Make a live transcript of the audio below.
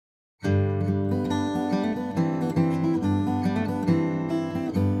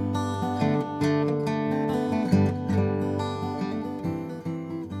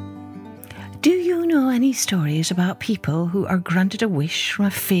know any stories about people who are granted a wish from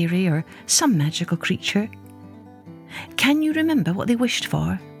a fairy or some magical creature? Can you remember what they wished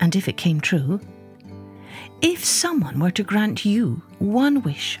for and if it came true? If someone were to grant you one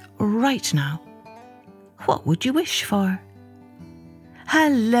wish right now, what would you wish for?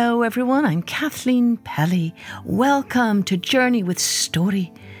 Hello everyone, I'm Kathleen Pelly. Welcome to Journey with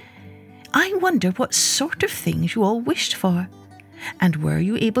Story. I wonder what sort of things you all wished for. And were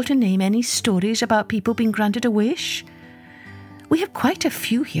you able to name any stories about people being granted a wish? We have quite a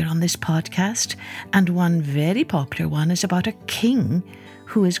few here on this podcast, and one very popular one is about a king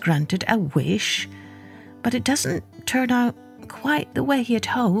who is granted a wish, but it doesn't turn out quite the way he had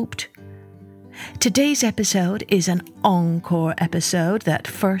hoped. Today's episode is an encore episode that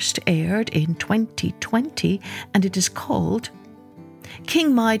first aired in 2020, and it is called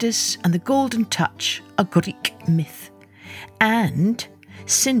King Midas and the Golden Touch, a Greek Myth. And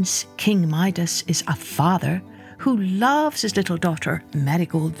since King Midas is a father who loves his little daughter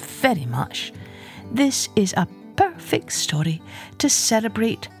Marigold very much, this is a perfect story to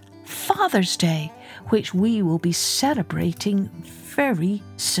celebrate Father's Day, which we will be celebrating very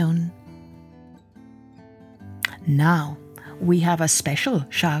soon. Now, we have a special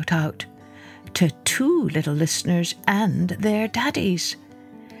shout out to two little listeners and their daddies.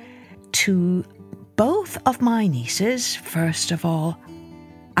 To both of my nieces, first of all,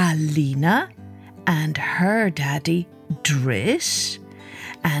 Alina and her daddy, Driss,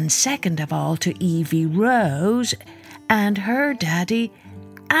 and second of all to Evie Rose and her daddy,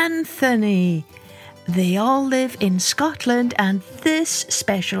 Anthony. They all live in Scotland, and this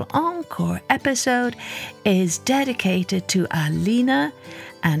special encore episode is dedicated to Alina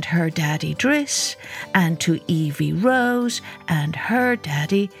and her daddy Driss, and to Evie Rose and her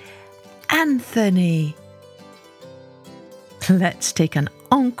daddy Anthony. Let's take an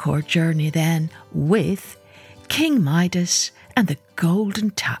encore journey then with King Midas and the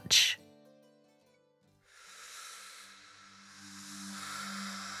Golden Touch.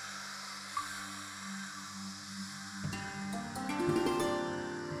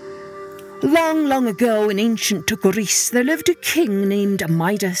 Long, long ago in ancient Greece, there lived a king named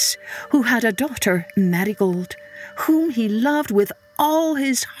Midas, who had a daughter, Marigold, whom he loved with all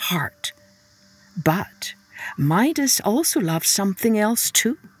his heart. But Midas also loved something else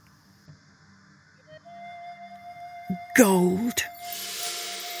too. Gold.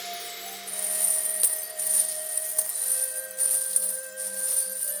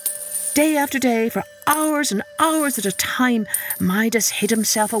 Day after day, for hours and hours at a time, Midas hid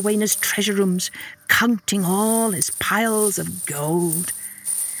himself away in his treasure rooms, counting all his piles of gold.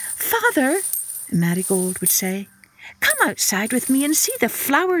 "Father," Marigold would say, "come outside with me and see the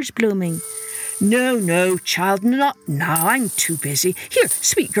flowers blooming." No, child, not now. I'm too busy. Here,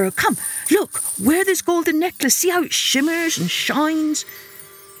 sweet girl, come. Look, wear this golden necklace. See how it shimmers and shines."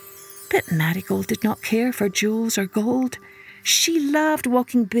 But Marigold did not care for jewels or gold. She loved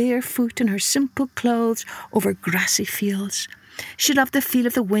walking barefoot in her simple clothes over grassy fields. She loved the feel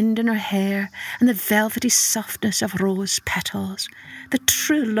of the wind in her hair and the velvety softness of rose petals, the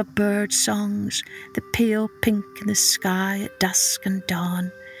trill of bird songs, the pale pink in the sky at dusk and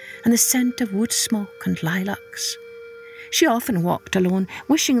dawn, and the scent of wood smoke and lilacs. She often walked alone,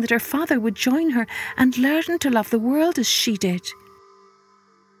 wishing that her father would join her and learn to love the world as she did.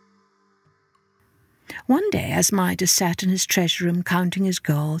 One day, as Midas sat in his treasure room counting his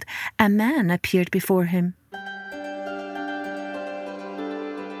gold, a man appeared before him.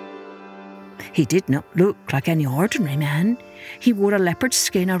 He did not look like any ordinary man. He wore a leopard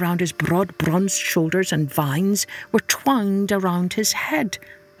skin around his broad bronzed shoulders, and vines were twined around his head.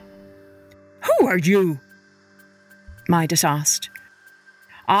 "Who are you?" Midas asked.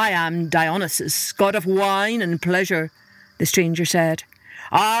 "I am Dionysus, god of wine and pleasure," the stranger said.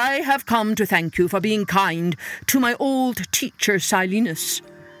 "I have come to thank you for being kind to my old teacher Silenus.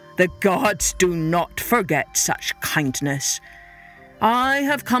 The gods do not forget such kindness. I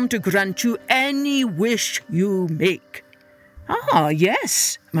have come to grant you any wish you make." "Ah,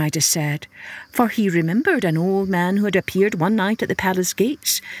 yes," Midas said, for he remembered an old man who had appeared one night at the palace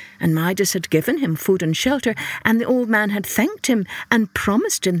gates, and Midas had given him food and shelter, and the old man had thanked him and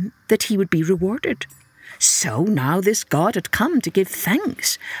promised him that he would be rewarded. So now this god had come to give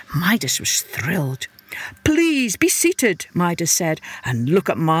thanks. Midas was thrilled. "Please be seated," Midas said, "and look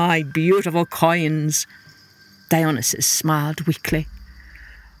at my beautiful coins." Dionysus smiled weakly.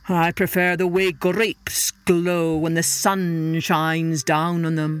 "I prefer the way grapes glow when the sun shines down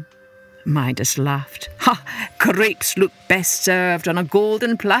on them." Midas laughed. Grapes look best served on a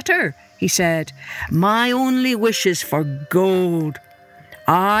golden platter," he said. "My only wish is for gold.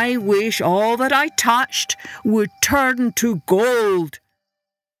 I wish all that I touched would turn to gold."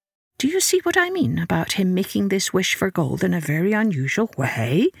 Do you see what I mean about him making this wish for gold in a very unusual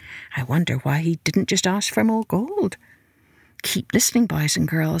way? I wonder why he didn't just ask for more gold. Keep listening, boys and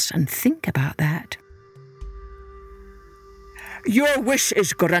girls, and think about that. "Your wish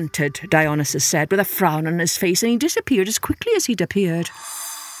is granted," Dionysus said with a frown on his face, and he disappeared as quickly as he'd appeared.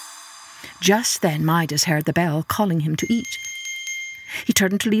 Just then Midas heard the bell calling him to eat. He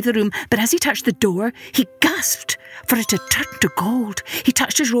turned to leave the room, but as he touched the door, he gasped, for it had turned to gold. He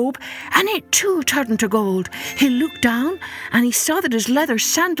touched his robe, and it too turned to gold. He looked down, and he saw that his leather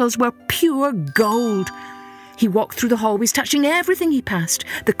sandals were pure gold. He walked through the hallways, touching everything he passed.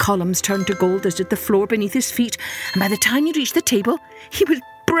 The columns turned to gold, as did the floor beneath his feet, and by the time he reached the table, he was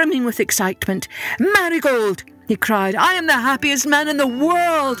brimming with excitement. "Marigold!" he cried. "I am the happiest man in the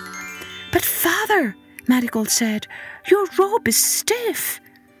world!" "But, Father," Marigold said, "your robe is stiff."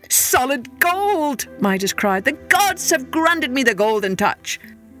 "Solid gold!" Midas cried. "The gods have granted me the golden touch."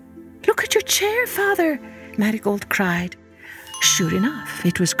 "Look at your chair, Father," Marigold cried. Sure enough,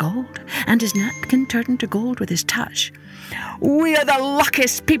 it was gold, and his napkin turned to gold with his touch. "We are the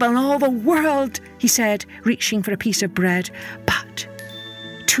luckiest people in all the world," he said, reaching for a piece of bread. But,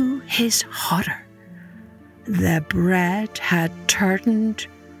 to his horror, the bread had turned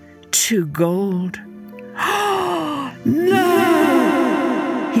to gold.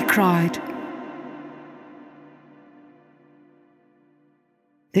 "No!" he cried.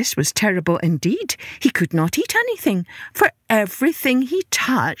 This was terrible indeed. He could not eat anything, for everything he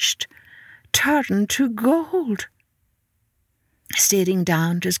touched turned to gold. Staring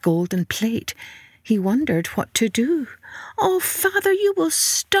down at his golden plate, he wondered what to do. "Oh, Father, you will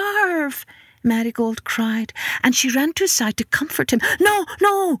starve," Marigold cried, and she ran to his side to comfort him. "No,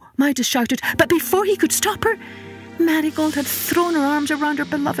 no," Midas shouted, but before he could stop her, Marigold had thrown her arms around her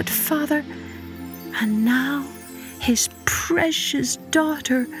beloved father, and now his precious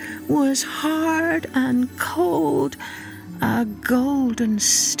daughter was hard and cold, a golden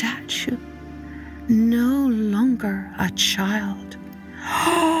statue, no longer a child.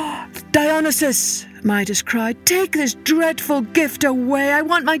 "Dionysus!" Midas cried. "Take this dreadful gift away. I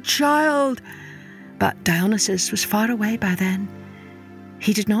want my child." But Dionysus was far away by then.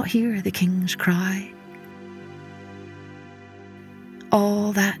 He did not hear the king's cry.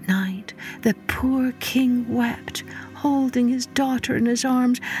 All that night the poor king wept, holding his daughter in his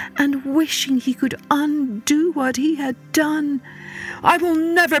arms and wishing he could undo what he had done. "I will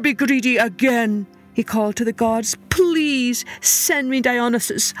never be greedy again," he called to the gods. "Please send me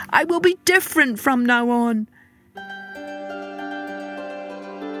Dionysus. I will be different from now on."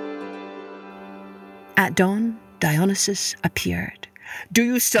 At dawn, Dionysus appeared. "Do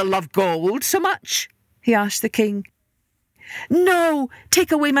you still love gold so much?" he asked the king. "No,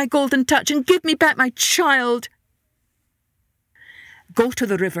 take away my golden touch and give me back my child." "Go to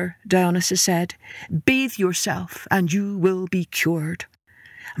the river," Dionysus said. "Bathe yourself and you will be cured."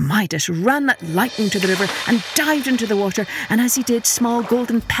 Midas ran like lightning to the river and dived into the water, and as he did, small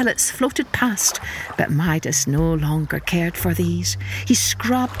golden pellets floated past. But Midas no longer cared for these. He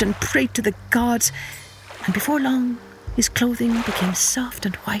scrubbed and prayed to the gods, and before long his clothing became soft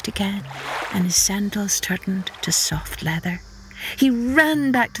and white again, and his sandals turned to soft leather. He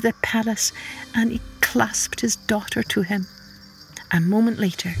ran back to the palace, and he clasped his daughter to him. A moment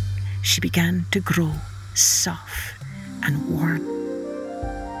later, she began to grow soft and warm.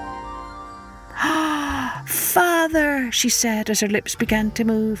 "Ah, Father," she said as her lips began to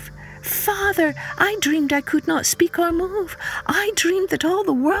move. "Father, I dreamed I could not speak or move. I dreamed that all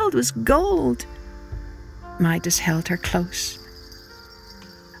the world was gold." Midas held her close.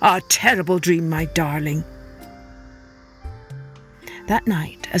 "A terrible dream, my darling." That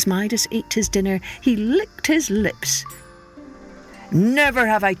night, as Midas ate his dinner, he licked his lips. "Never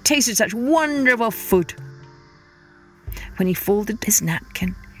have I tasted such wonderful food." When he folded his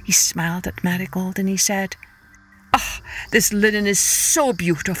napkin, he smiled at Marigold and he said, "Ah, this linen is so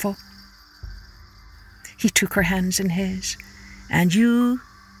beautiful." He took her hands in his. "And you,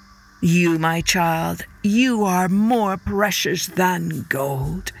 my child, you are more precious than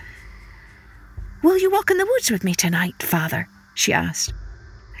gold." "Will you walk in the woods with me tonight, Father?" she asked.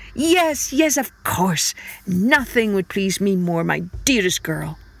 Yes, of course. Nothing would please me more, my dearest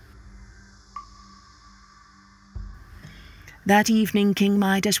girl." That evening King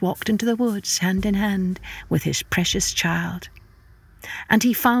Midas walked into the woods hand in hand with his precious child, and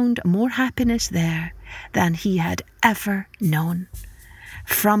he found more happiness there than he had ever known.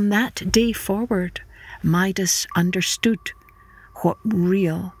 From that day forward, Midas understood what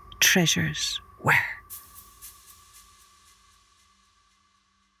real treasures were.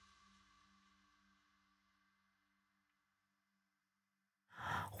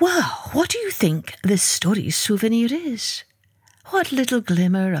 Well, what do you think this story's souvenir is? What little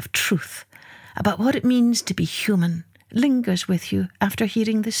glimmer of truth about what it means to be human lingers with you after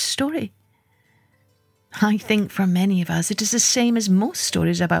hearing this story? I think for many of us it is the same as most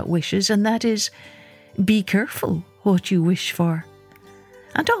stories about wishes, and that is, be careful what you wish for.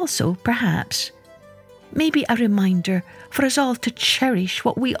 And also, perhaps, maybe a reminder for us all to cherish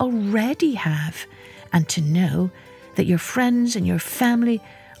what we already have and to know that your friends and your family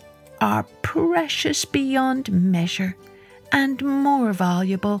are precious beyond measure and more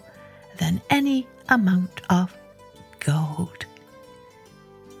valuable than any amount of gold.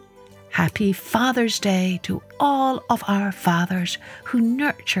 Happy Father's Day to all of our fathers who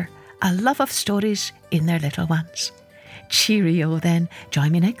nurture a love of stories in their little ones. Cheerio then.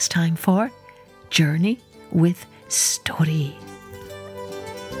 Join me next time for Journey with Story.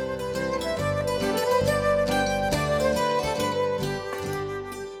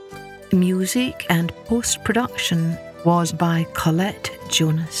 Music and post-production was by Colette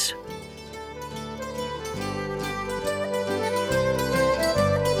Jonas.